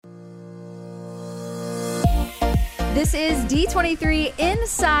This is D23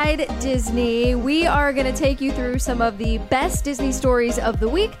 Inside Disney. We are going to take you through some of the best Disney stories of the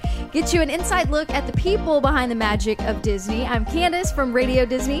week, get you an inside look at the people behind the magic of Disney. I'm Candace from Radio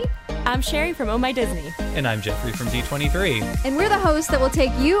Disney. I'm Sherry from Oh My Disney. And I'm Jeffrey from D23. And we're the hosts that will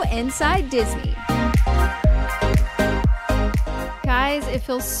take you inside Disney. Guys, it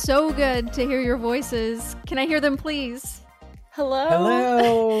feels so good to hear your voices. Can I hear them, please? Hello.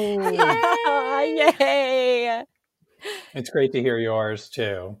 Hello. Yay. It's great to hear yours,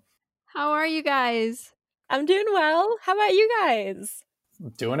 too. How are you guys? I'm doing well. How about you guys?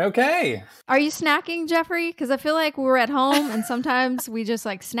 Doing okay. Are you snacking, Jeffrey? Because I feel like we're at home and sometimes we just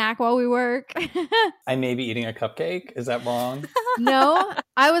like snack while we work. I may be eating a cupcake. Is that wrong? No,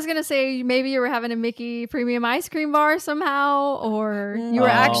 I was going to say maybe you were having a Mickey premium ice cream bar somehow, or you were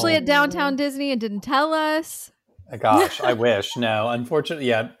actually at Downtown Disney and didn't tell us. Gosh, I wish. No, unfortunately,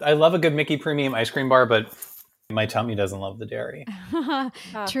 yeah. I love a good Mickey premium ice cream bar, but my tummy doesn't love the dairy.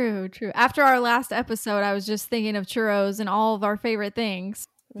 True. After our last episode, I was just thinking of churros and all of our favorite things.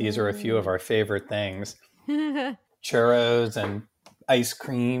 These are a few of our favorite things. Churros and ice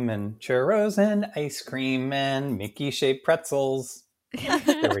cream and churros and ice cream and Mickey-shaped pretzels.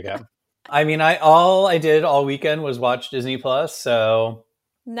 There we go. I mean, all I did all weekend was watch Disney Plus, so...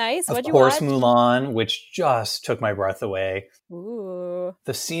 Nice. Of What'd you course, watch? Mulan, which just took my breath away. Ooh.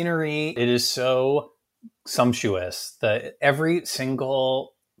 The scenery, it is so sumptuous that every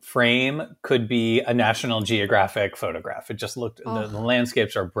single frame could be a National Geographic photograph. It just looked, the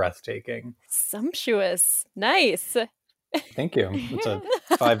landscapes are breathtaking. Sumptuous. Nice. Thank you. It's a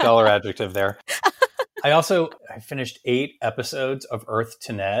 $5 adjective there. I finished 8 episodes of Earth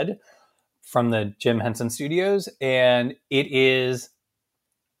to Ned from the Jim Henson Studios, and it is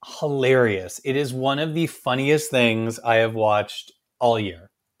hilarious. It is one of the funniest things I have watched all year.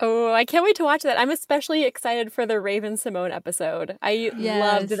 Oh, I can't wait to watch that. I'm especially excited for the Raven Simone episode. I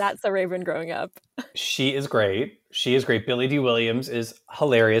loved That's So Raven growing up. She is great. Billy D. Williams is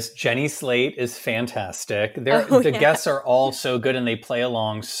hilarious. Jenny Slate is fantastic. The guests are all so good and they play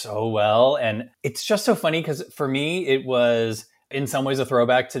along so well. And it's just so funny because for me, it was in some ways a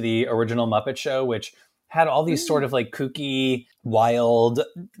throwback to the original Muppet Show, which had all these sort of like kooky, wild,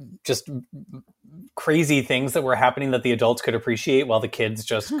 just crazy things that were happening that the adults could appreciate while the kids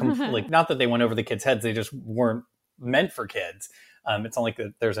just like, not that they went over the kids' heads, they just weren't meant for kids. It's not like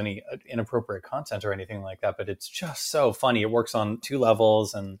that there's any inappropriate content or anything like that, but it's just so funny. It works on 2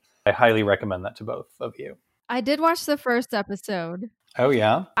 levels, and I highly recommend that to both of you. I did watch the first episode. Oh,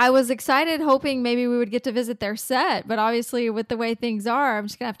 yeah? I was excited, hoping maybe we would get to visit their set, but obviously with the way things are, I'm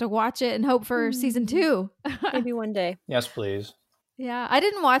just going to have to watch it and hope for season 2. Maybe one day. Yes, please. Yeah, I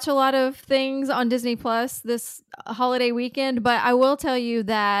didn't watch a lot of things on Disney Plus this holiday weekend, but I will tell you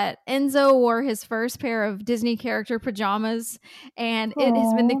that Enzo wore his first pair of Disney character pajamas, and it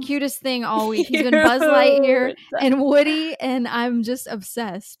has been the cutest thing all week. He's been Buzz Lightyear and Woody, and I'm just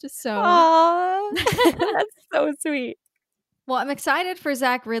obsessed. So, that's so sweet. Well, I'm excited for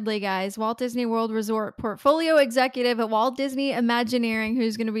Zach Ridley, guys, Walt Disney World Resort Portfolio Executive at Walt Disney Imagineering,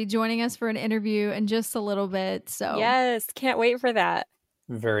 who's going to be joining us for an interview in just a little bit. So yes, can't wait for that.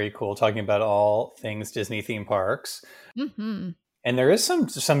 Very cool. Talking about all things Disney theme parks. Mm-hmm. And there is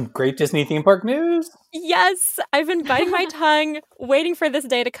some great Disney theme park news. Yes, I've been biting my tongue, waiting for this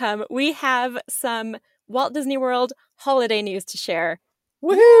day to come. We have some Walt Disney World holiday news to share.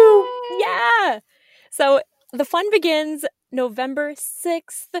 Woohoo! Yeah! So the fun begins November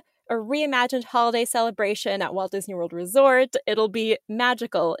 6th, a reimagined holiday celebration at Walt Disney World Resort. It'll be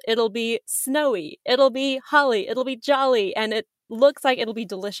magical. It'll be snowy. It'll be holly. It'll be jolly. And it looks like it'll be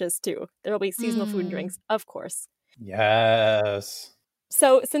delicious, too. There'll be seasonal food and drinks, of course. Yes.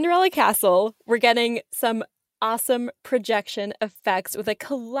 So Cinderella Castle, we're getting some awesome projection effects with a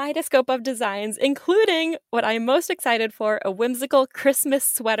kaleidoscope of designs, including what I'm most excited for, a whimsical Christmas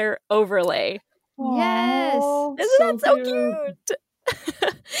sweater overlay. Yes. Isn't that so cute?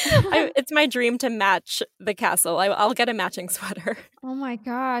 It's my dream to match the castle. I'll get a matching sweater. Oh my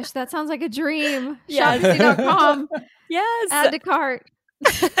gosh, that sounds like a dream. Yes. Shopsy.com. Yes. Add to cart.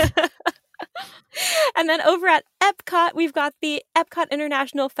 And then over at Epcot, we've got the Epcot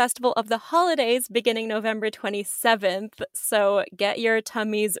International Festival of the Holidays beginning November 27th. So get your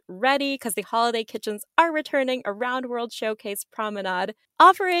tummies ready because the holiday kitchens are returning around World Showcase Promenade,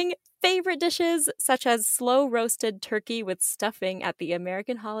 offering favorite dishes such as slow roasted turkey with stuffing at the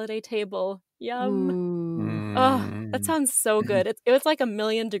American holiday table. Yum. Oh, that sounds so good. It was like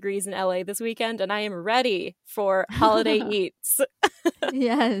 1,000,000 degrees in LA this weekend, and I am ready for holiday eats.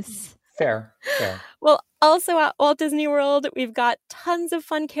 Yes. Fair. Well, Also at Walt Disney World, we've got tons of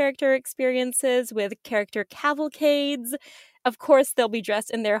fun character experiences with character cavalcades. Of course, they'll be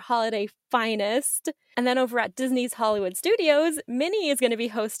dressed in their holiday finest. And then over at Disney's Hollywood Studios, Minnie is going to be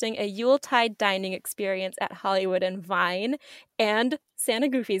hosting a Yuletide dining experience at Hollywood and Vine. And Santa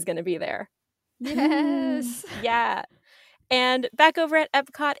Goofy's going to be there. Yes. Yeah. And back over at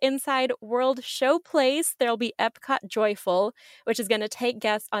Epcot inside World Show Place, there'll be Epcot Joyful, which is going to take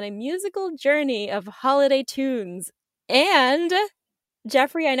guests on a musical journey of holiday tunes. And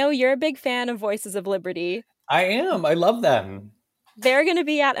Jeffrey, I know you're a big fan of Voices of Liberty. I am. I love them. They're going to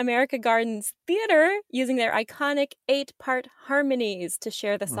be at America Gardens Theater using their iconic 8-part harmonies to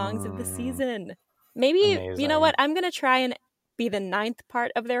share the songs of the season. Maybe, Amazing. You know what? I'm going to try and be the 9th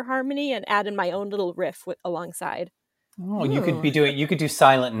part of their harmony and add in my own little riff alongside. Oh, you could do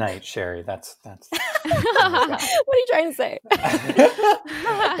Silent Night, Sherry. That's What are you trying to say?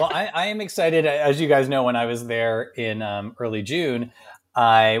 Well, I am excited. As you guys know, when I was there in early June,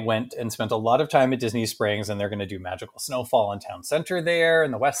 I went and spent a lot of time at Disney Springs, and they're going to do Magical Snowfall in Town Center there,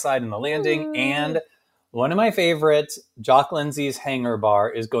 and the West Side and the Landing. And one of my favorites, Jock Lindsay's Hangar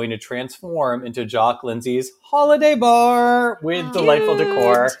Bar, is going to transform into Jock Lindsay's Holiday Bar with delightful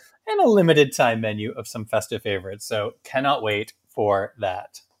decor and a limited time menu of some festive favorites. So cannot wait for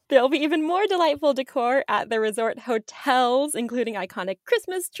that. There'll be even more delightful decor at the resort hotels, including iconic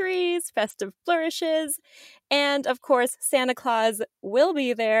Christmas trees, festive flourishes, and of course, Santa Claus will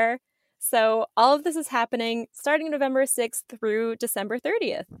be there. So all of this is happening starting November 6th through December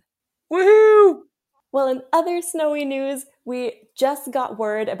 30th. Woohoo! Well, in other snowy news, we just got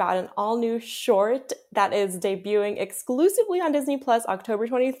word about an all-new short that is debuting exclusively on Disney Plus October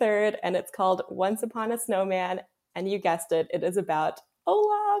 23rd, and it's called Once Upon a Snowman. And you guessed it, it is about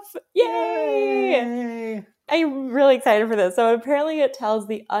Olaf! Yay! I'm really excited for this. So apparently it tells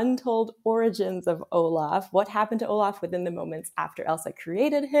the untold origins of Olaf. What happened to Olaf within the moments after Elsa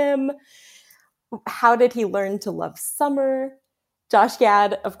created him? How did he learn to love summer? Josh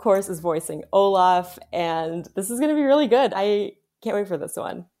Gad, of course, is voicing Olaf, and this is going to be really good. I can't wait for this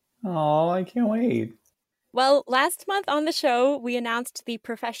one. Oh, I can't wait. Well, last month on the show, we announced the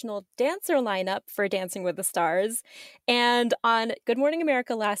professional dancer lineup for Dancing with the Stars. And on Good Morning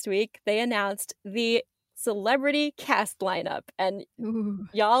America last week, they announced the celebrity cast lineup. And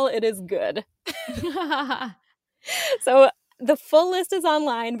y'all, it is good. So the full list is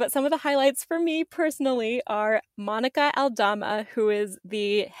online, but some of the highlights for me personally are Monica Aldama, who is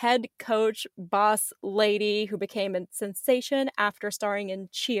the head coach boss lady who became a sensation after starring in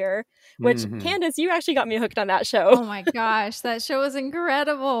Cheer, which, Candace, you actually got me hooked on that show. Oh my gosh, that show was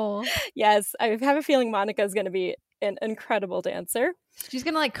incredible. Yes, I have a feeling Monica is going to be an incredible dancer. She's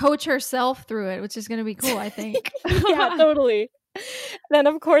going to coach herself through it, which is going to be cool, I think. Yeah, totally. Then,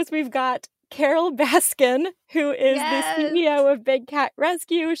 of course, we've got Carol Baskin, who is the CEO of Big Cat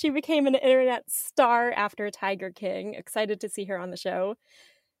Rescue. She became an internet star after Tiger King. Excited to see her on the show.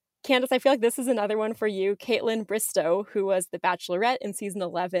 Candace, I feel like this is another one for you. Caitlin Bristow, who was the Bachelorette in season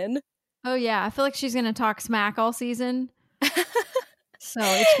 11. Oh, yeah. I feel like she's going to talk smack all season. So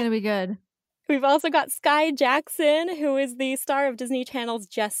it's going to be good. We've also got Sky Jackson, who is the star of Disney Channel's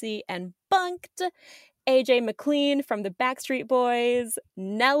Jessie and Bunked. AJ McLean from the Backstreet Boys.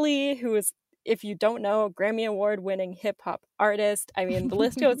 Nelly, who is, if you don't know, a Grammy Award-winning hip-hop artist. I mean, the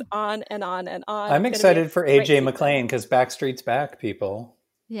list goes on and on and on. I'm excited for AJ McLean because Backstreet's back, people.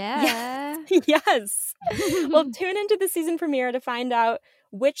 Yeah. Yes. Well, tune into the season premiere to find out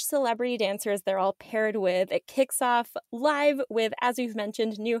which celebrity dancers they're all paired with. It kicks off live with, as we've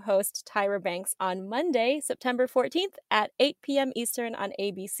mentioned, new host Tyra Banks on Monday, September 14th at 8 p.m. Eastern on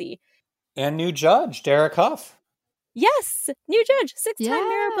ABC. And new judge, Derek Huff. Yes, new judge, 6-time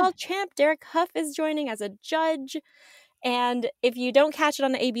Mirrorball champ Derek Huff is joining as a judge. And if you don't catch it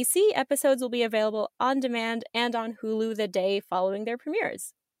on the ABC, episodes will be available on demand and on Hulu the day following their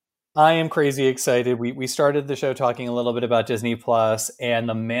premieres. I am crazy excited. We started the show talking a little bit about Disney Plus, and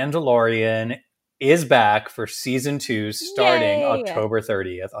The Mandalorian is back for season 2 starting October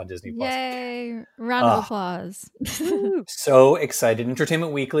 30th on Disney Plus. Yay! Round of applause. So excited.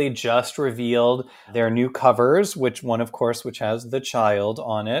 Entertainment Weekly just revealed their new covers, which has the child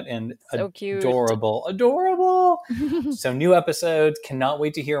on it, and so cute. Adorable. So new episodes. Cannot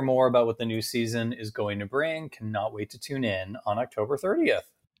wait to hear more about what the new season is going to bring. Cannot wait to tune in on October 30th.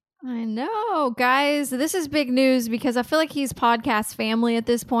 I know, guys. This is big news because I feel like he's podcast family at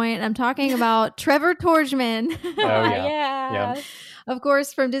this point. I'm talking about Trevor Torjman. Oh, yeah. Of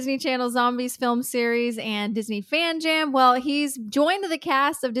course, from Disney Channel Zombies film series and Disney Fan Jam. Well, he's joined the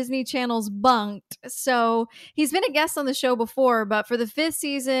cast of Disney Channel's Bunked. So he's been a guest on the show before, but for the 5th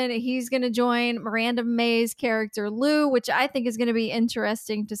season, he's going to join Miranda May's character Lou, which I think is going to be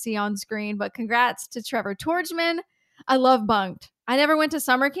interesting to see on screen. But congrats to Trevor Torchman. I love Bunked. I never went to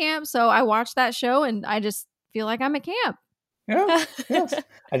summer camp, so I watched that show and I just feel like I'm at camp. Yeah, yes.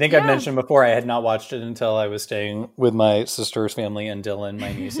 I think I've mentioned before I had not watched it until I was staying with my sister's family, and Dylan,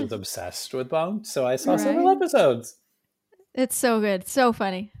 my niece, is obsessed with Bunked, so I saw several episodes. It's so good. So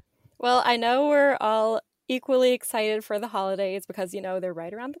funny. Well, I know we're all equally excited for the holidays because, you know, they're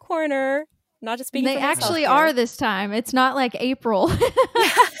right around the corner. Not just speaking They actually are this time. It's not like April.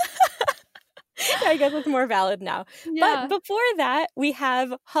 I guess it's more valid now. Yeah. But before that, we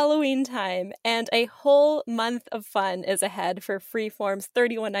have Halloween time, and a whole month of fun is ahead for Freeform's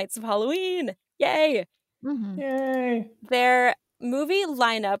 31 Nights of Halloween. Yay! Mm-hmm. Yay! Their movie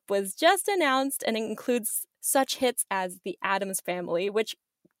lineup was just announced and includes such hits as The Addams Family, which,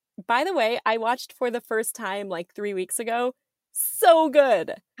 by the way, I watched for the first time like 3 weeks ago. So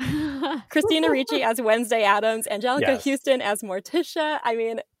good! Christina Ricci as Wednesday Addams, Angelica Houston as Morticia. I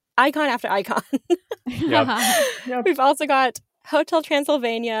mean, icon after icon. Yep. We've also got Hotel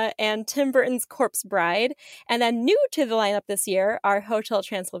Transylvania and Tim Burton's Corpse Bride. And then new to the lineup this year are Hotel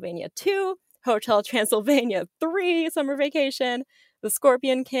Transylvania 2, Hotel Transylvania 3, Summer Vacation, The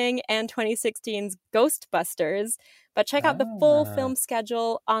Scorpion King, and 2016's Ghostbusters. But check out the full film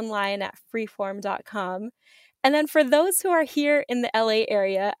schedule online at freeform.com. And then for those who are here in the LA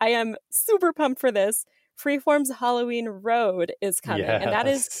area, I am super pumped for this. Freeform's Halloween Road is coming, and that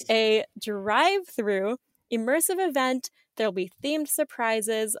is a drive-through immersive event. There'll be themed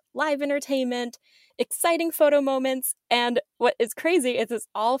surprises, live entertainment, exciting photo moments, and what is crazy is it's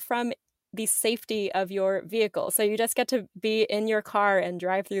all from the safety of your vehicle. So you just get to be in your car and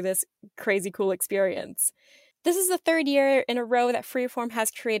drive through this crazy cool experience. This is the 3rd year in a row that Freeform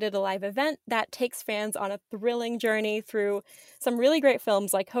has created a live event that takes fans on a thrilling journey through some really great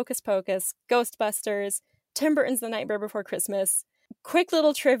films like Hocus Pocus, Ghostbusters, Tim Burton's The Nightmare Before Christmas. Quick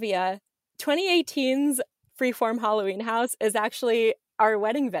little trivia, 2018's Freeform Halloween House is actually our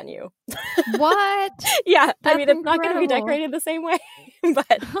wedding venue. What? Yeah, That's I mean, it's not going to be decorated the same way,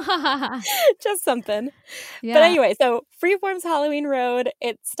 but just something. Yeah. But anyway, so Freeform's Halloween Road,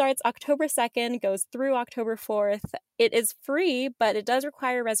 it starts October 2nd, goes through October 4th. It is free, but it does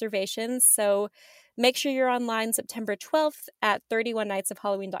require reservations, so make sure you're online September 12th at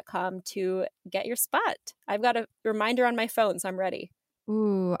 31nightsofhalloween.com to get your spot. I've got a reminder on my phone, so I'm ready.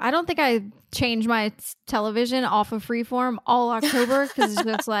 Ooh, I don't think I changed my television off of Freeform all October because it's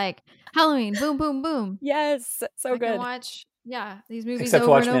just like Halloween, boom, boom, boom. Yes, so good. I can watch, these movies except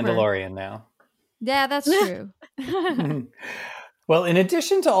over watch and over. Mandalorian now. Yeah, that's true. Well, in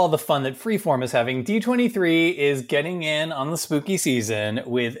addition to all the fun that Freeform is having, D23 is getting in on the spooky season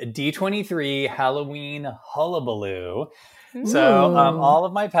with D23 Halloween Hullabaloo. Ooh. So all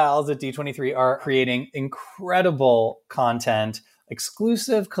of my pals at D23 are creating incredible content,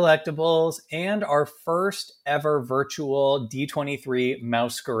 exclusive collectibles, and our first ever virtual D23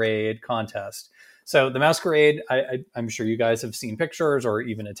 Masquerade contest. So the Masquerade, I'm sure you guys have seen pictures or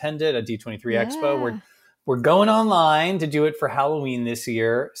even attended a D23 Expo. We're going online to do it for Halloween this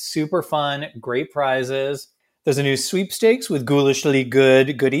year. Super fun, great prizes. There's a new sweepstakes with ghoulishly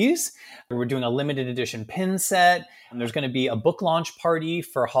good goodies. We're doing a limited edition pin set. And there's going to be a book launch party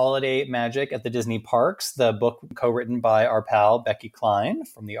for Holiday Magic at the Disney Parks, the book co-written by our pal Becky Klein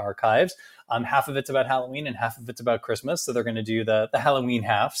from the archives. Half of it's about Halloween and half of it's about Christmas. So they're going to do the Halloween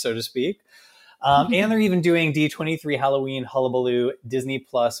half, so to speak. And they're even doing D23 Halloween Hullabaloo Disney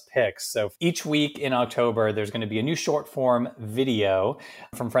Plus picks. So each week in October, there's going to be a new short form video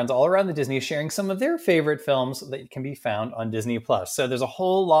from friends all around the Disney sharing some of their favorite films that can be found on Disney Plus. So there's a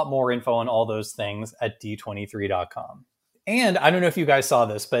whole lot more info on all those things at d23.com. And I don't know if you guys saw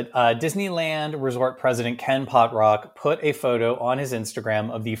this, but Disneyland Resort President Ken Potrock put a photo on his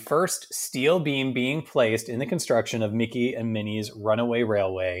Instagram of the first steel beam being placed in the construction of Mickey and Minnie's Runaway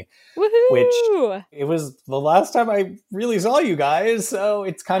Railway. Woohoo! Which it was the last time I really saw you guys, so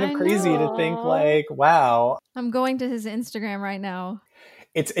it's kind of crazy to think like, wow. I'm going to his Instagram right now.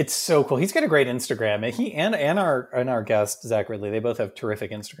 It's so cool. He's got a great Instagram. He and our guest Zach Ridley, they both have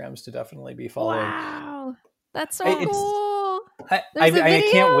terrific Instagrams to definitely be following. Wow, that's so cool. I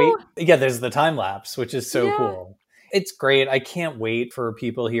can't wait. Yeah, there's the time lapse, which is so cool. It's great. I can't wait for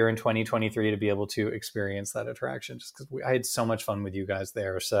people here in 2023 to be able to experience that attraction, just because I had so much fun with you guys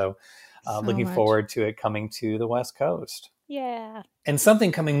there. So looking forward to it coming to the West Coast. Yeah. And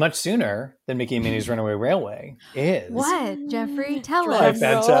something coming much sooner than Mickey and Minnie's Runaway Railway is... What, Jeffrey? Tell Five us.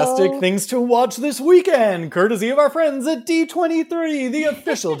 fantastic things to watch this weekend, courtesy of our friends at D23, the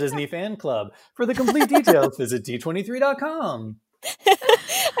official Disney fan club. For the complete details, visit d23.com. I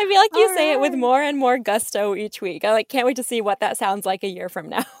feel like you say it with more and more gusto each week. I can't wait to see what that sounds like a year from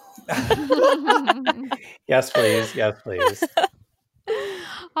now. Yes, please. Yes, please.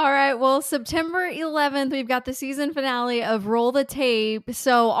 All right. Well, September 11th, we've got the season finale of Roll the Tape.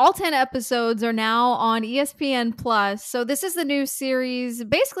 So all 10 episodes are now on ESPN Plus. So this is the new series,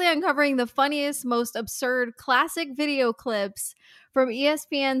 basically uncovering the funniest, most absurd classic video clips from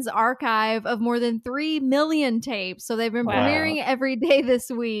ESPN's archive of more than 3 million tapes. So they've been premiering every day this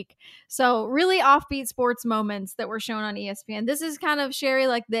week. So really offbeat sports moments that were shown on ESPN. This is kind of, Sherry,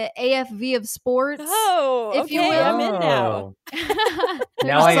 like the AFV of sports. Oh, if okay. you will. I'm in now.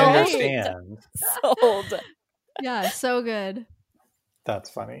 Now I understand. Sold. Yeah, so good. That's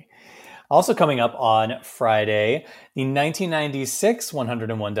funny. Also coming up on Friday, the 1996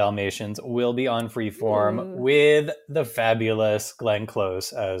 101 Dalmatians will be on Freeform with the fabulous Glenn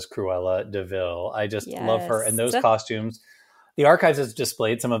Close as Cruella de Vil. I just love her and those costumes. The archives has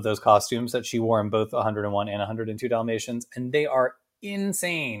displayed some of those costumes that she wore in both 101 and 102 Dalmatians, and they are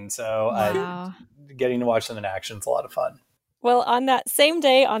insane. So getting to watch them in action is a lot of fun. Well, on that same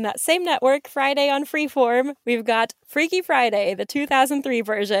day, on that same network, Friday on Freeform, we've got Freaky Friday, the 2003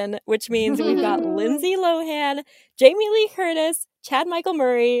 version, which means we've got Lindsay Lohan, Jamie Lee Curtis, Chad Michael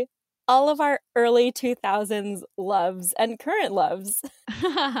Murray, all of our early 2000s loves and current loves.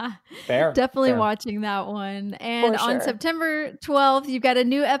 Fair. Definitely watching that one. And on September 12th, you've got a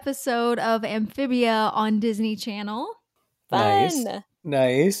new episode of Amphibia on Disney Channel. Fun.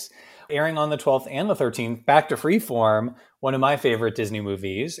 Nice. Airing on the 12th and the 13th, back to Freeform, one of my favorite Disney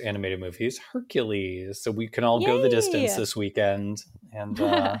movies, animated movies, Hercules. So we can all go the distance this weekend and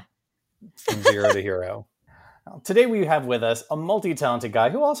from zero to hero. Today we have with us a multi-talented guy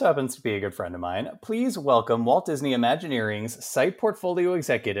who also happens to be a good friend of mine. Please welcome Walt Disney Imagineering's Site Portfolio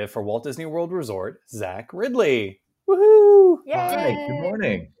Executive for Walt Disney World Resort, Zach Ridley. Woohoo! Yay! Hi, good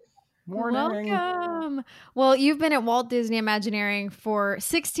morning. Morning. Welcome. Well, you've been at Walt Disney Imagineering for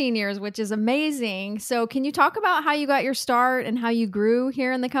 16 years, which is amazing. So can you talk about how you got your start and how you grew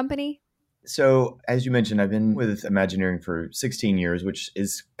here in the company? So as you mentioned, I've been with Imagineering for 16 years, which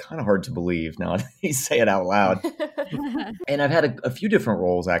is kind of hard to believe now that you say it out loud. And I've had a few different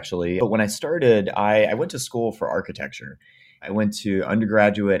roles, actually. But when I started, I went to school for architecture. I went to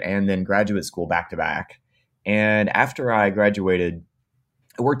undergraduate and then graduate school back to back. And after I graduated,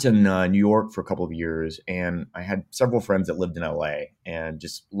 I worked in New York for a couple of years, and I had several friends that lived in LA and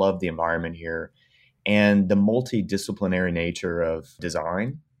just loved the environment here and the multidisciplinary nature of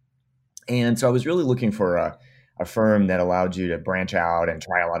design. And so I was really looking for a firm that allowed you to branch out and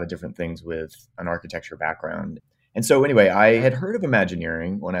try a lot of different things with an architecture background. And so anyway, I had heard of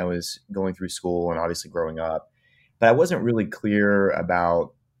Imagineering when I was going through school and obviously growing up, but I wasn't really clear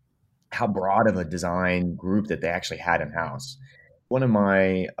about how broad of a design group that they actually had in-house. One of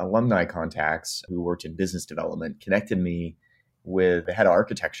my alumni contacts who worked in business development connected me with the head of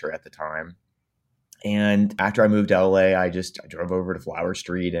architecture at the time. And after I moved to LA, I drove over to Flower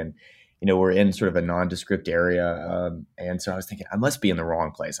Street and, we're in sort of a nondescript area. And so I was thinking, I must be in the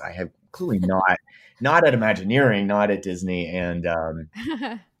wrong place. I have clearly not at Imagineering, not at Disney, and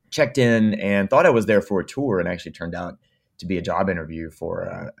checked in and thought I was there for a tour, and actually turned out to be a job interview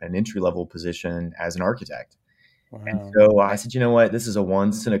for an entry-level position as an architect. Wow. And so I said, you know what, this is a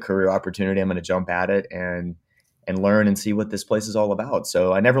once in a career opportunity. I'm going to jump at it and learn and see what this place is all about.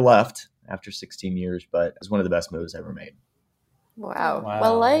 So I never left after 16 years, but it was one of the best moves I ever made. Wow.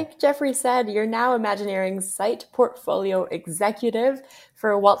 Well, like Jeffrey said, you're now Imagineering's Site Portfolio Executive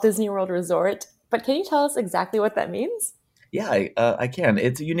for Walt Disney World Resort. But can you tell us exactly what that means? Yeah, I can.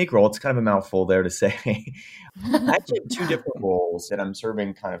 It's a unique role. It's kind of a mouthful there to say. I actually have two different roles that I'm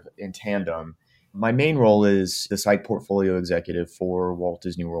serving kind of in tandem. My main role is the Site Portfolio Executive for Walt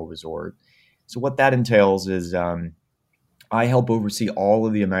Disney World Resort. So what that entails is I help oversee all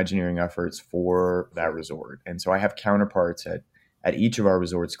of the Imagineering efforts for that resort. And so I have counterparts at each of our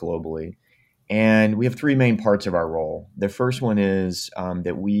resorts globally. And we have three main parts of our role. The first one is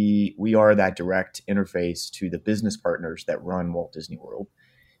that we are that direct interface to the business partners that run Walt Disney World.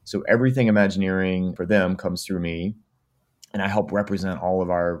 So everything Imagineering for them comes through me. And I help represent all of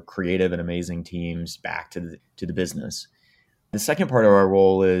our creative and amazing teams back to the business. The second part of our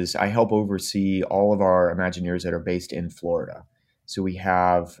role is I help oversee all of our Imagineers that are based in Florida. So we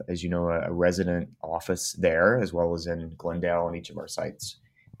have, as you know, a resident office there, as well as in Glendale and each of our sites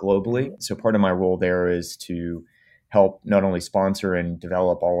globally. So part of my role there is to help not only sponsor and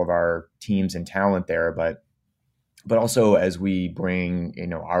develop all of our teams and talent there, but also as we bring,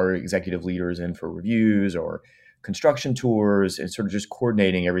 our executive leaders in for reviews or construction tours, and sort of just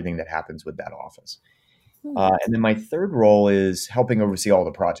coordinating everything that happens with that office. And then my third role is helping oversee all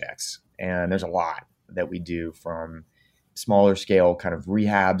the projects. And there's a lot that we do, from smaller scale kind of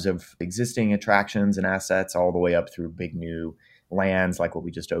rehabs of existing attractions and assets all the way up through big new lands like what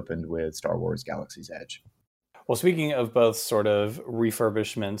we just opened with Star Wars Galaxy's Edge. Well, speaking of both sort of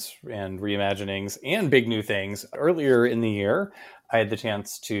refurbishments and reimaginings and big new things, earlier in the year, I had the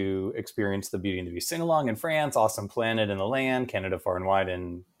chance to experience the Beauty and the Beast sing-along in France, Awesome Planet in the Land, Canada Far and Wide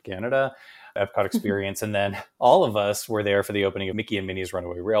in Canada, Epcot experience. And then all of us were there for the opening of Mickey and Minnie's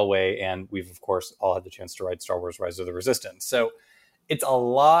Runaway Railway. And we've, of course, all had the chance to ride Star Wars Rise of the Resistance. So it's a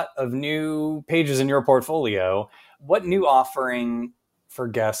lot of new pages in your portfolio. What new offering for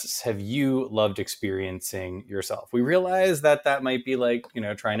guests have you loved experiencing yourself? We realize that might be like,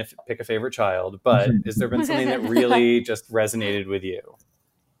 trying to pick a favorrit child, but has there been something that really just resonated with you?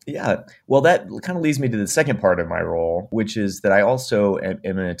 Yeah, well, that kind of leads me to the second part of my role, which is that I also am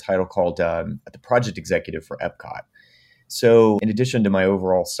in a title called the Project Executive for Epcot. So in addition to my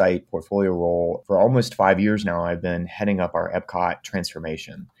overall site portfolio role, for almost 5 years now, I've been heading up our Epcot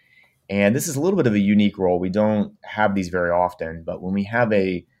transformation. And this is a little bit of a unique role. We don't have these very often, but when we have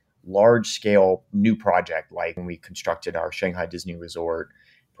a large-scale new project, like when we constructed our Shanghai Disney Resort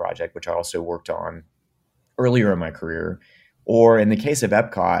project, which I also worked on earlier in my career, or in the case of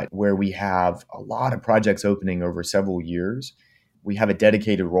Epcot, where we have a lot of projects opening over several years, we have a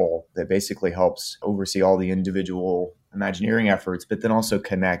dedicated role that basically helps oversee all the individual Imagineering efforts, but then also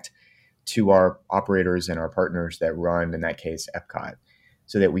connect to our operators and our partners that run, in that case, Epcot,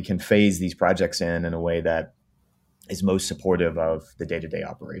 so that we can phase these projects in a way that is most supportive of the day-to-day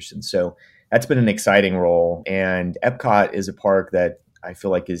operations. So that's been an exciting role. And Epcot is a park that I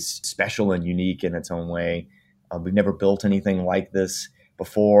feel like is special and unique in its own way. We've never built anything like this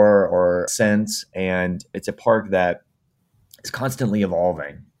before or since. And it's a park that is constantly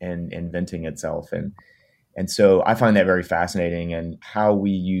evolving and inventing itself. And so I find that very fascinating. And how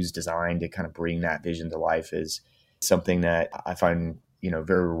we use design to kind of bring that vision to life is something that I find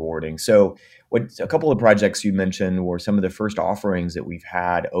very rewarding. So a couple of projects you mentioned were some of the first offerings that we've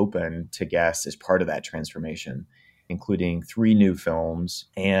had open to guests as part of that transformation, including 3 new films,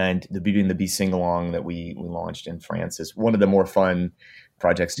 and the Beauty and the Beast sing-along that we launched in France is one of the more fun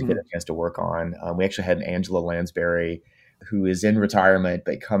projects to get a chance to work on. We actually had Angela Lansbury, who is in retirement,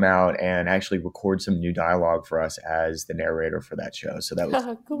 but come out and actually record some new dialogue for us as the narrator for that show. So that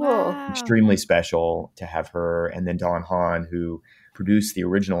was cool. Extremely special to have her. And then Don Hahn, who produced the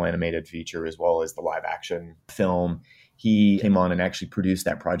original animated feature as well as the live action film, he came on and actually produced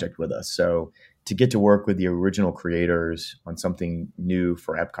that project with us. So to get to work with the original creators on something new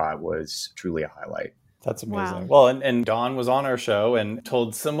for Epcot was truly a highlight. That's amazing. Wow. Well, and Don was on our show and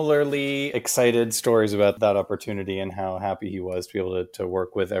told similarly excited stories about that opportunity and how happy he was to be able to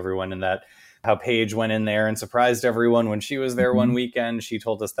work with everyone, and that how Paige went in there and surprised everyone when she was there one weekend. She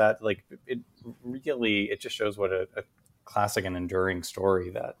told us that it just shows what a classic and enduring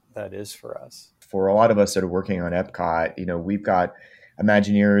story that is for us. For a lot of us that are working on Epcot, we've got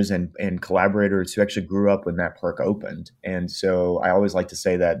Imagineers and collaborators who actually grew up when that park opened. And so I always like to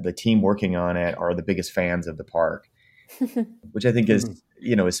say that the team working on it are the biggest fans of the park, which I think is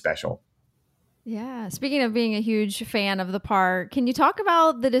special. Yeah. Speaking of being a huge fan of the park, can you talk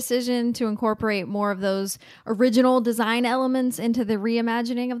about the decision to incorporate more of those original design elements into the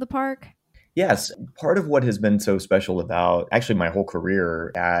reimagining of the park? Yes. Part of what has been so special about actually my whole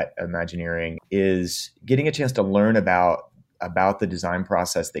career at Imagineering is getting a chance to learn about the design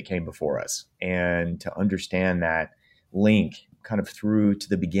process that came before us and to understand that link kind of through to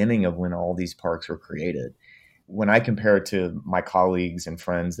the beginning of when all these parks were created. When I compare it to my colleagues and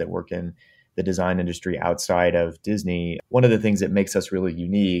friends that work in the design industry outside of Disney, one of the things that makes us really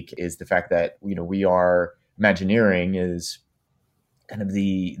unique is the fact that, we are Imagineering is kind of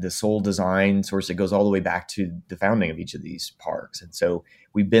the sole design source that goes all the way back to the founding of each of these parks. And so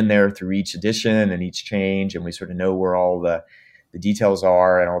we've been there through each edition and each change, and we sort of know where all the details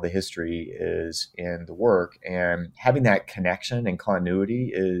are and all the history is in the work. And having that connection and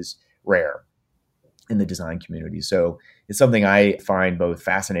continuity is rare in the design community. So it's something I find both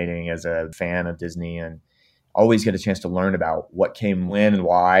fascinating as a fan of Disney, and always get a chance to learn about what came when and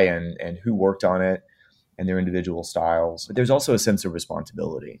why and who worked on it and their individual styles. But there's also a sense of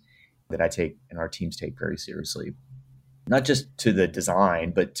responsibility that I take and our teams take very seriously, not just to the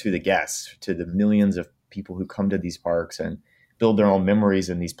design, but to the guests, to the millions of people who come to these parks and build their own memories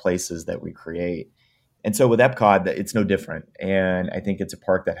in these places that we create. And so with Epcot, it's no different. And I think it's a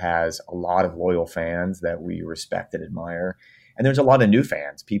park that has a lot of loyal fans that we respect and admire. And there's a lot of new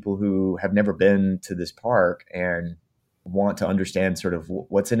fans, people who have never been to this park and want to understand sort of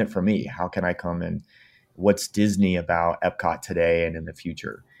what's in it for me. How can I come, and what's Disney about Epcot today and in the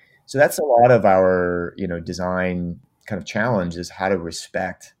future? So that's a lot of our, design kind of challenge, is how to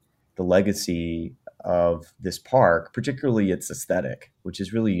respect the legacy of this park, particularly its aesthetic, which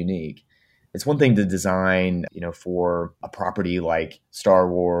is really unique. It's one thing to design, for a property like Star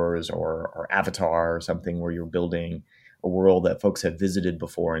Wars or Avatar or something, where you're building a world that folks have visited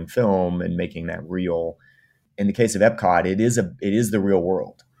before in film and making that real. In the case of Epcot, it is the real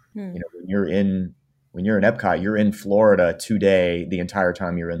world. When you're in Epcot, you're in Florida today the entire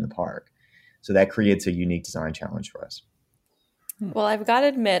time you're in the park. So that creates a unique design challenge for us. Well, I've got to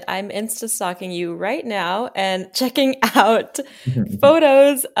admit, I'm Insta-stalking you right now and checking out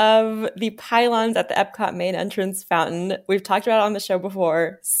photos of the pylons at the Epcot main entrance fountain. We've talked about it on the show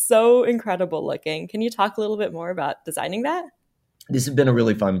before. So incredible looking. Can you talk a little bit more about designing that? This has been a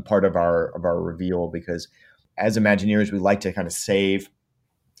really fun part of our reveal, because as Imagineers, we like to kind of save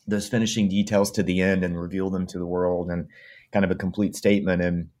those finishing details to the end and reveal them to the world and kind of a complete statement.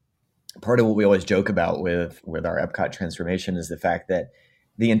 And part of what we always joke about with our Epcot transformation is the fact that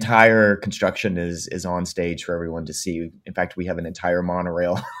the entire construction is on stage for everyone to see. In fact, we have an entire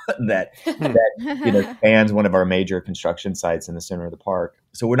monorail that spans one of our major construction sites in the center of the park.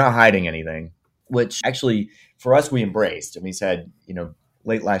 So we're not hiding anything, which actually for us we embraced. And we said,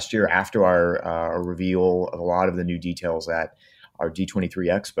 late last year, after our reveal of a lot of the new details at our D23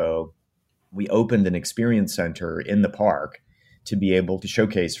 Expo, we opened an experience center in the park to be able to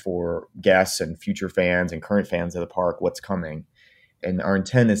showcase for guests and future fans and current fans of the park what's coming. And our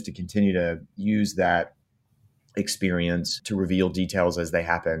intent is to continue to use that experience to reveal details as they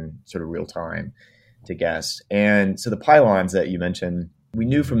happen sort of real time to guests. And so the pylons that you mentioned, we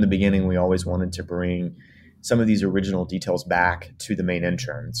knew from the beginning we always wanted to bring some of these original details back to the main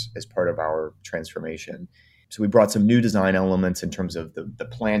entrance as part of our transformation. So we brought some new design elements in terms of the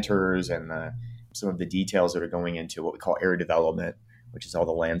planters and some of the details that are going into what we call area development, which is all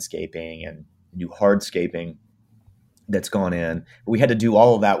the landscaping and new hardscaping that's gone in. But we had to do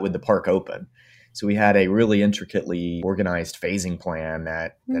all of that with the park open. So we had a really intricately organized phasing plan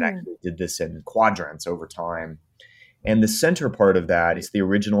that actually did this in quadrants over time. And the center part of that is the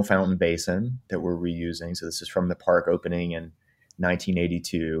original fountain basin that we're reusing. So this is from the park opening in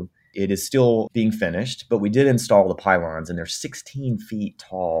 1982. It is still being finished, but we did install the pylons, and they're 16 feet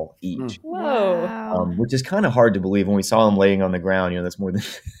tall each. Whoa! Which is kind of hard to believe when we saw them laying on the ground. That's more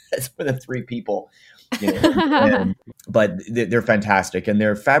than 3 people. But they're fantastic, and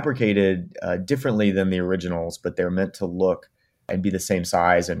they're fabricated differently than the originals, but they're meant to look and be the same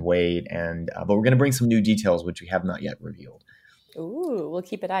size and weight. But we're going to bring some new details, which we have not yet revealed. Ooh, we'll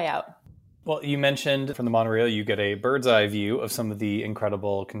keep an eye out. Well, you mentioned from the monorail, you get a bird's eye view of some of the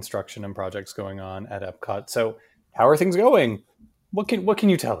incredible construction and projects going on at Epcot. So how are things going? What can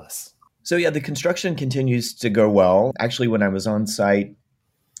you tell us? So yeah, the construction continues to go well. Actually, when I was on site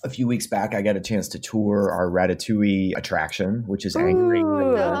a few weeks back, I got a chance to tour our Ratatouille attraction, which is anchoring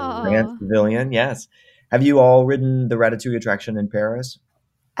the France Pavilion. Yes. Have you all ridden the Ratatouille attraction in Paris?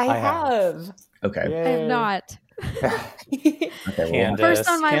 I have. Okay. Yay. I have not. Okay, well, first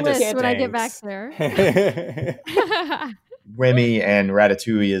on my list when I get back there. Remy and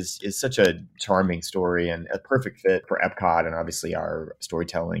Ratatouille is such a charming story and a perfect fit for Epcot and obviously our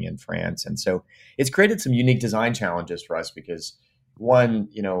storytelling in France. And so it's created some unique design challenges for us because one,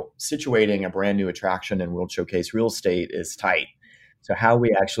 situating a brand new attraction in World Showcase real estate is tight. So how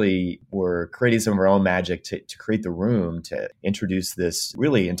we actually were creating some of our own magic to create the room to introduce this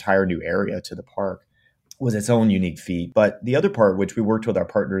really entire new area to the park was its own unique feat. But the other part, which we worked with our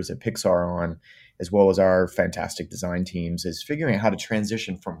partners at Pixar on, as well as our fantastic design teams, is figuring out how to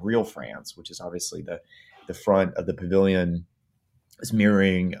transition from real France, which is obviously the front of the pavilion is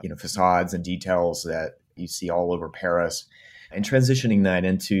mirroring, facades and details that you see all over Paris, and transitioning that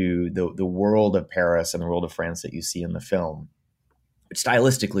into the world of Paris and the world of France that you see in the film, which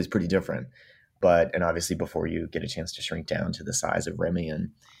stylistically is pretty different. And obviously before you get a chance to shrink down to the size of Remy and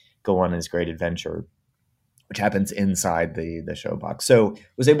go on his great adventure, which happens inside the showbox. So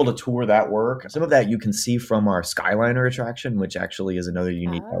was able to tour that work. Some of that you can see from our Skyliner attraction, which actually is another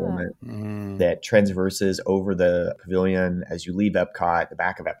unique element that transverses over the pavilion as you leave Epcot, the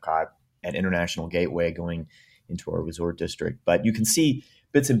back of Epcot at International Gateway going into our resort district. But you can see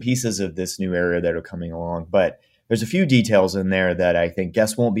bits and pieces of this new area that are coming along. But there's a few details in there that I think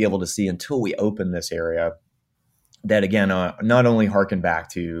guests won't be able to see until we open this area that, again, not only harken back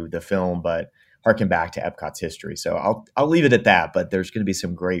to the film, but harken back to Epcot's history. So I'll leave it at that, but there's going to be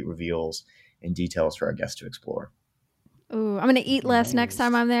some great reveals and details for our guests to explore. Ooh, I'm going to eat less next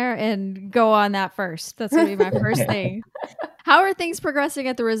time I'm there and go on that first. That's going to be my first thing. How are things progressing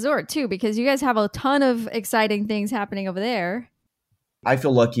at the resort too? Because you guys have a ton of exciting things happening over there. I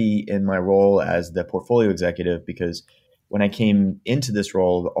feel lucky in my role as the portfolio executive because when I came into this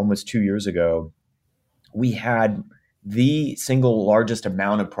role almost 2 years ago, we had the single largest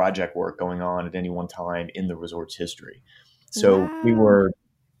amount of project work going on at any one time in the resort's history. So we were,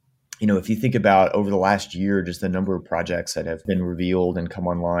 if you think about over the last year, just the number of projects that have been revealed and come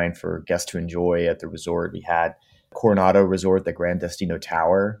online for guests to enjoy at the resort. We had Coronado Resort, the Grand Destino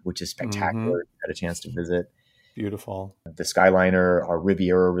Tower, which is spectacular. I had a chance to visit. Beautiful. The Skyliner, our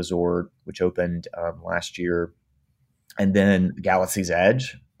Riviera Resort, which opened last year. And then Galaxy's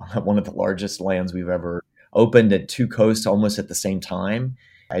Edge, one of the largest lands we've ever opened at two coasts almost at the same time.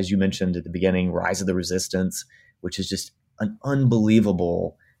 As you mentioned at the beginning, Rise of the Resistance, which is just an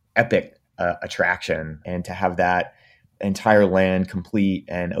unbelievable, epic attraction. And to have that entire land complete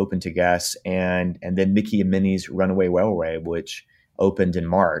and open to guests. And then Mickey and Minnie's Runaway Railway, which opened in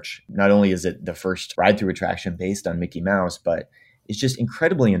March. Not only is it the first ride-through attraction based on Mickey Mouse, but it's just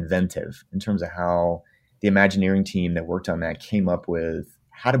incredibly inventive in terms of how the Imagineering team that worked on that came up with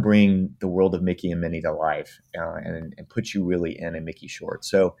how to bring the world of Mickey and Minnie to life and put you really in a Mickey short.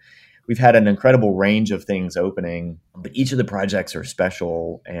 So we've had an incredible range of things opening, but each of the projects are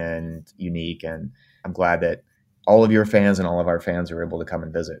special and unique. And I'm glad that all of your fans and all of our fans are able to come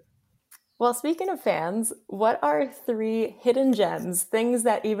and visit. Well, speaking of fans, what are 3 hidden gems, things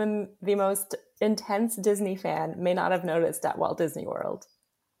that even the most intense Disney fan may not have noticed at Walt Disney World?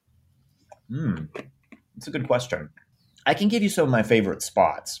 That's a good question. I can give you some of my favorite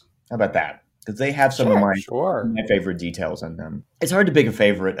spots. How about that? Because they have some of my favorite details in them. It's hard to pick a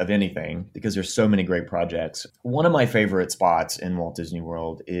favorite of anything because there's so many great projects. One of my favorite spots in Walt Disney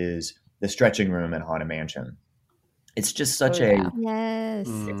World is the stretching room at Haunted Mansion. It's just such it's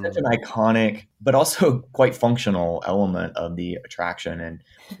such an iconic, but also quite functional element of the attraction. And,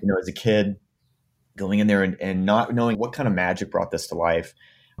 as a kid going in there and not knowing what kind of magic brought this to life.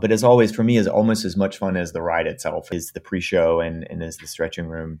 But as always, for me, is almost as much fun as the ride itself is the pre-show and is the stretching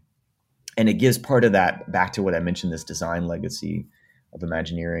room. And it gives part of that back to what I mentioned, this design legacy of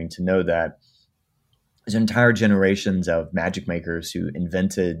Imagineering, to know that there's entire generations of magic makers who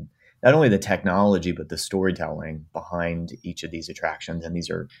invented not only the technology, but the storytelling behind each of these attractions. And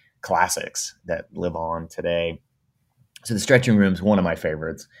these are classics that live on today. So the stretching room is one of my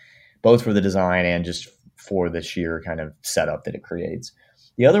favorites, both for the design and just for the sheer kind of setup that it creates.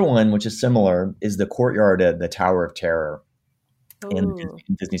 The other one, which is similar, is the courtyard at the Tower of Terror in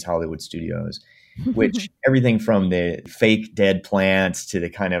Disney's Hollywood Studios, which everything from the fake dead plants to the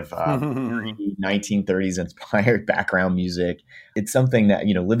kind of 1930s inspired background music. It's something that,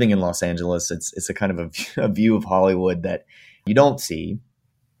 living in Los Angeles, it's a kind of a view of Hollywood that you don't see,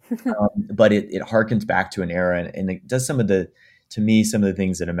 but it harkens back to an era and it does some of the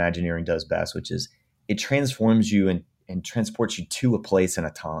things that Imagineering does best, which is it transforms you and transports you to a place and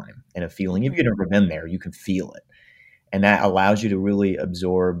a time and a feeling. If you've never been there, you can feel it. And that allows you to really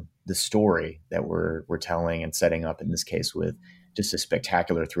absorb the story that we're telling and setting up, in this case, with just a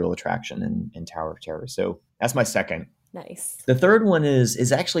spectacular thrill attraction in Tower of Terror. So that's my second. Nice. The third one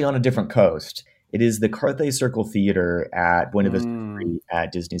is actually on a different coast. It is the Carthay Circle Theater at Buena Vista Street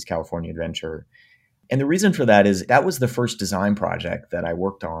at Disney's California Adventure. And the reason for that is that was the first design project that I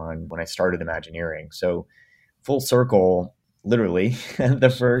worked on when I started Imagineering. So full circle, literally, the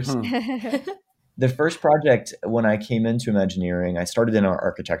first project when I came into Imagineering, I started in our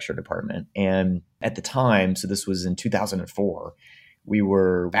architecture department. And at the time, so this was in 2004, we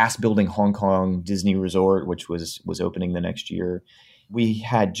were fast building Hong Kong Disney Resort, which was opening the next year. We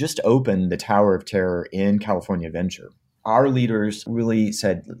had just opened the Tower of Terror in California Adventure. Our leaders really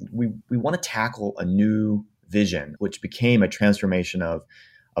said, we want to tackle a new vision, which became a transformation of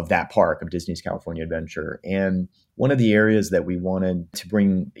that park, of Disney's California Adventure. And one of the areas that we wanted to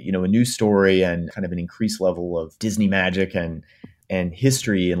bring, a new story and kind of an increased level of Disney magic and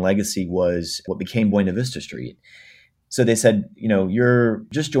history and legacy was what became Buena Vista Street. So they said, you're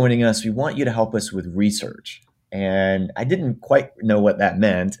just joining us. We want you to help us with research. And I didn't quite know what that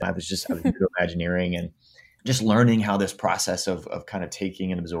meant. I was new to Imagineering and just learning how this process of kind of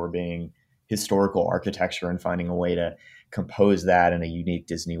taking and absorbing historical architecture and finding a way to compose that in a unique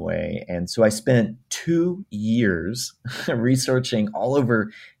Disney way. And so I spent 2 years researching all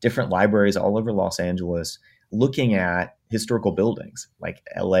over different libraries all over Los Angeles, looking at historical buildings like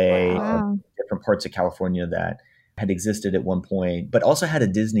LA, or different parts of California that had existed at one point, but also had a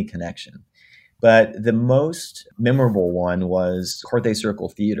Disney connection. But the most memorable one was Carthay Circle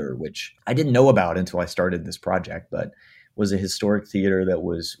Theater, which I didn't know about until I started this project, but was a historic theater that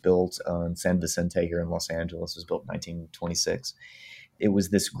was built on San Vicente here in Los Angeles. It was built in 1926. It was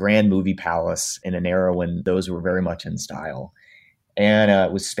this grand movie palace in an era when those were very much in style. And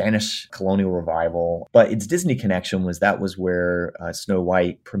it was Spanish colonial revival. But its Disney connection was that was where Snow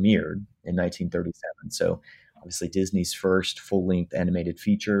White premiered in 1937. So obviously Disney's first full-length animated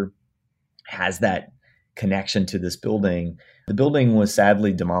feature has that connection to this building. The building was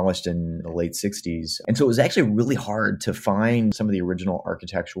sadly demolished in the late 60s. And so it was actually really hard to find some of the original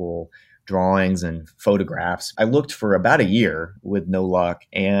architectural drawings and photographs. I looked for about a year with no luck.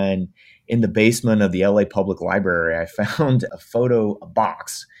 And in the basement of the LA Public Library, I found a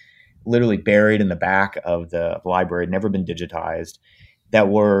box literally buried in the back of the library, never been digitized, that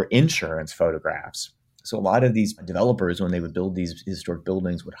were insurance photographs. So a lot of these developers, when they would build these historic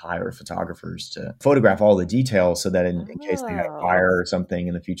buildings, would hire photographers to photograph all the details so that in case they had a fire or something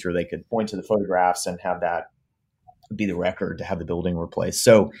in the future, they could point to the photographs and have that be the record to have the building replaced.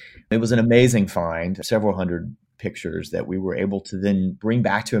 So it was an amazing find, several hundred pictures that we were able to then bring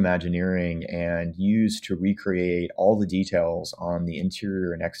back to Imagineering and use to recreate all the details on the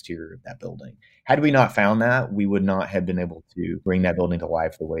interior and exterior of that building. Had we not found that, we would not have been able to bring that building to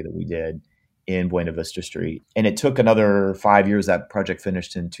life the way that we did in Buena Vista Street. And it took another 5 years. That project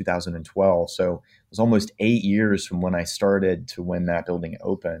finished in 2012. So it was almost 8 years from when I started to when that building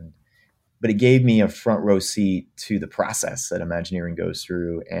opened. But it gave me a front row seat to the process that Imagineering goes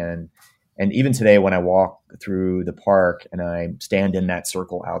through. And even today, when I walk through the park and I stand in that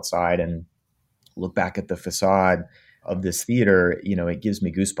circle outside and look back at the facade of this theater, it gives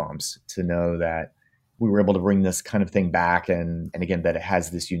me goosebumps to know that we were able to bring this kind of thing back. And again, that it has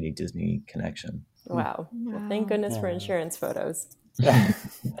this unique Disney connection. Wow. Well, thank goodness for insurance photos.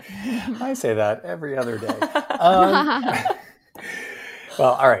 I say that every other day.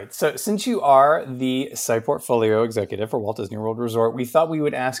 Well, all right. So since you are the site portfolio executive for Walt Disney World Resort, we thought we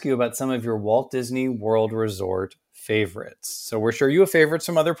would ask you about some of your Walt Disney World Resort favorites. So we're sure you have favorites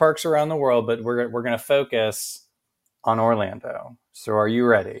from other parks around the world, but we're going to focus on Orlando. So are you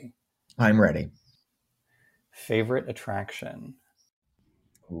ready? I'm ready. Favorite attraction?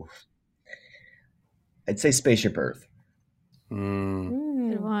 Oof. I'd say Spaceship Earth.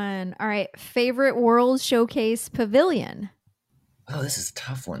 Good one. All right. Favorite World Showcase Pavilion? Oh, this is a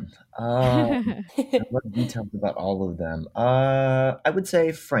tough one. I love details about all of them. I would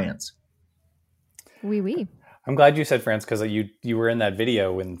say France. Oui. I'm glad you said France because you were in that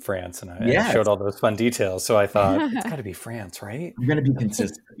video in France and I showed all those fun details. So I thought, it's got to be France, right? I'm going to be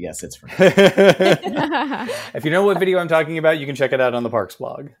consistent. Yes, it's France. If you know what video I'm talking about, you can check it out on the Parks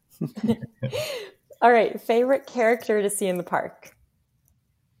blog. All right. Favorite character to see in the park?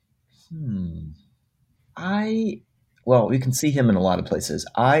 Well, you can see him in a lot of places.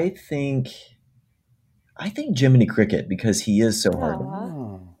 I think Jiminy Cricket, because he is so hard.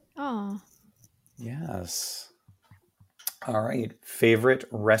 Oh. Yes. All right. Favorite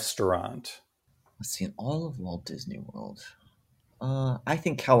restaurant? Let's see, in all of Walt Disney World. I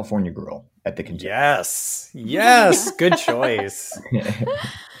think California Grill at the Contemporary. Yes. Good choice.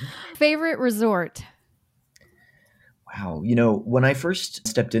 Favorite resort? Wow. When I first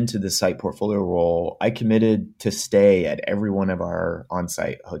stepped into the site portfolio role, I committed to stay at every one of our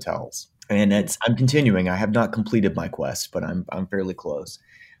on-site hotels. And I'm continuing. I have not completed my quest, but I'm fairly close.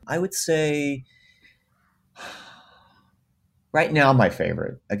 I would say right now my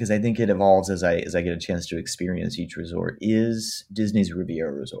favorite, because I think it evolves as I get a chance to experience each resort, is Disney's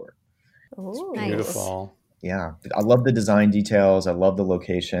Riviera Resort. Oh, beautiful. Yeah. I love the design details. I love the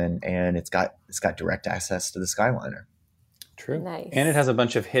location, and it's got direct access to the Skyliner. True. Nice. And it has a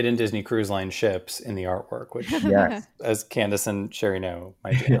bunch of hidden Disney Cruise Line ships in the artwork, which, as Candace and Sherry know,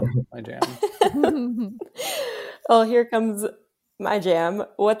 my jam. Well, here comes my jam.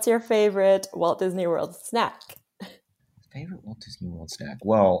 What's your favorite Walt Disney World snack? Favorite Walt Disney World snack?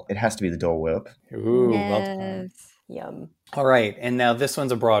 Well, it has to be the Dole Whip. Ooh, yes. well done. Yum. All right. And now this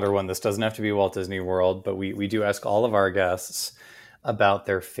one's a broader one. This doesn't have to be Walt Disney World, but we do ask all of our guests about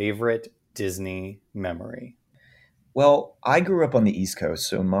their favorite Disney memory. Well, I grew up on the East Coast,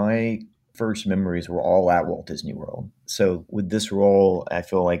 so my first memories were all at Walt Disney World. So with this role, I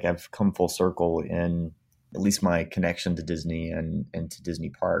feel like I've come full circle in at least my connection to Disney and to Disney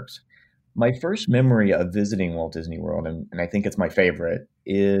parks. My first memory of visiting Walt Disney World, and I think it's my favorite,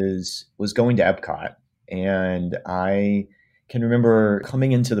 was going to Epcot. And I can remember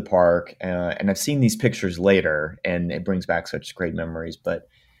coming into the park, and I've seen these pictures later, and it brings back such great memories. But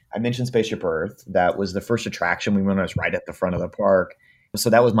I mentioned Spaceship Earth. That was the first attraction we went on. It was right at the front of the park. So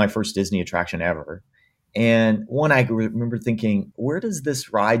that was my first Disney attraction ever. And one, I remember thinking, where does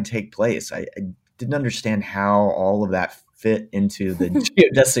this ride take place? I didn't understand how all of that fit into the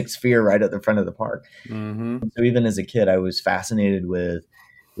geodesic sphere right at the front of the park. Mm-hmm. So even as a kid, I was fascinated with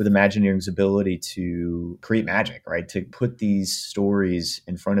Imagineering's ability to create magic, right? To put these stories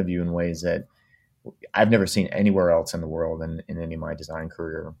in front of you in ways that I've never seen anywhere else in the world in any of my design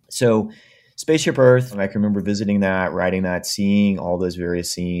career. So Spaceship Earth, I can remember visiting that, writing that, seeing all those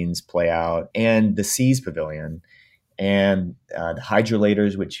various scenes play out, and the Seas Pavilion and the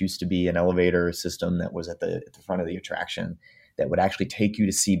hydrolators, which used to be an elevator system that was at the front of the attraction that would actually take you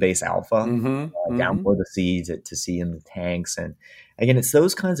to Sea Base Alpha, down below the seas to see in the tanks. And again, it's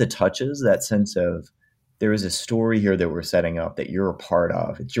those kinds of touches, that sense of there is a story here that we're setting up that you're a part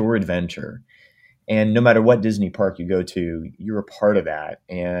of. It's your adventure. And no matter what Disney park you go to, you're a part of that.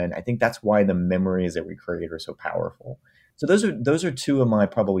 And I think that's why the memories that we create are so powerful. So those are two of my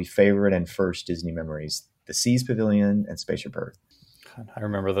probably favorite and first Disney memories, the Seas Pavilion and Spaceship Earth. I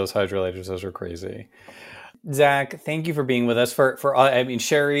remember those hydrolators. Those were crazy. Zach, thank you for being with us.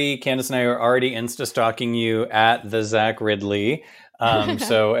 Sherry, Candace, and I are already Insta-stalking you at the Zach Ridley.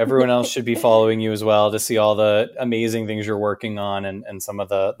 So everyone else should be following you as well to see all the amazing things you're working on and some of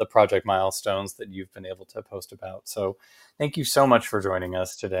the project milestones that you've been able to post about. So thank you so much for joining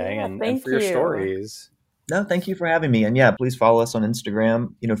us today and for your stories. No, thank you for having me. And please follow us on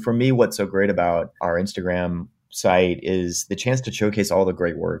Instagram. For me, what's so great about our Instagram site is the chance to showcase all the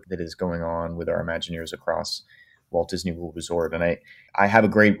great work that is going on with our Imagineers across Walt Disney World Resort. And I have a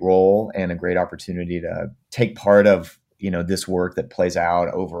great role and a great opportunity to take part of this work that plays out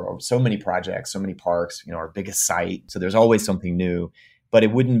over so many projects, so many parks, our biggest site. So there's always something new, but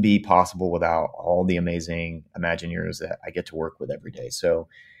it wouldn't be possible without all the amazing Imagineers that I get to work with every day. So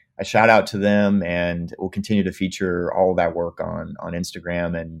a shout out to them, and we'll continue to feature all of that work on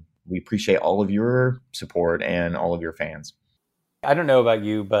Instagram. And we appreciate all of your support and all of your fans. I don't know about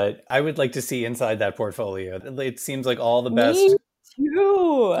you, but I would like to see inside that portfolio. It seems like all the best. Me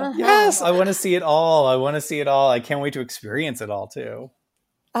too. Yes, I want to see it all. I can't wait to experience it all too.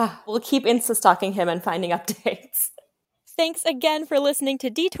 We'll keep Insta-stalking him and finding updates. Thanks again for listening to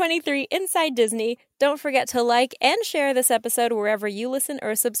D23 Inside Disney. Don't forget to like and share this episode wherever you listen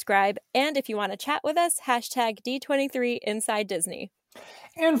or subscribe. And if you want to chat with us, #D23 Inside Disney.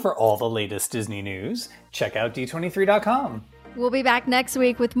 And for all the latest Disney news, check out D23.com. We'll be back next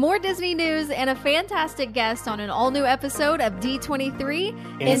week with more Disney news and a fantastic guest on an all-new episode of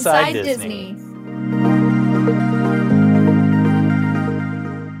D23 Inside Disney.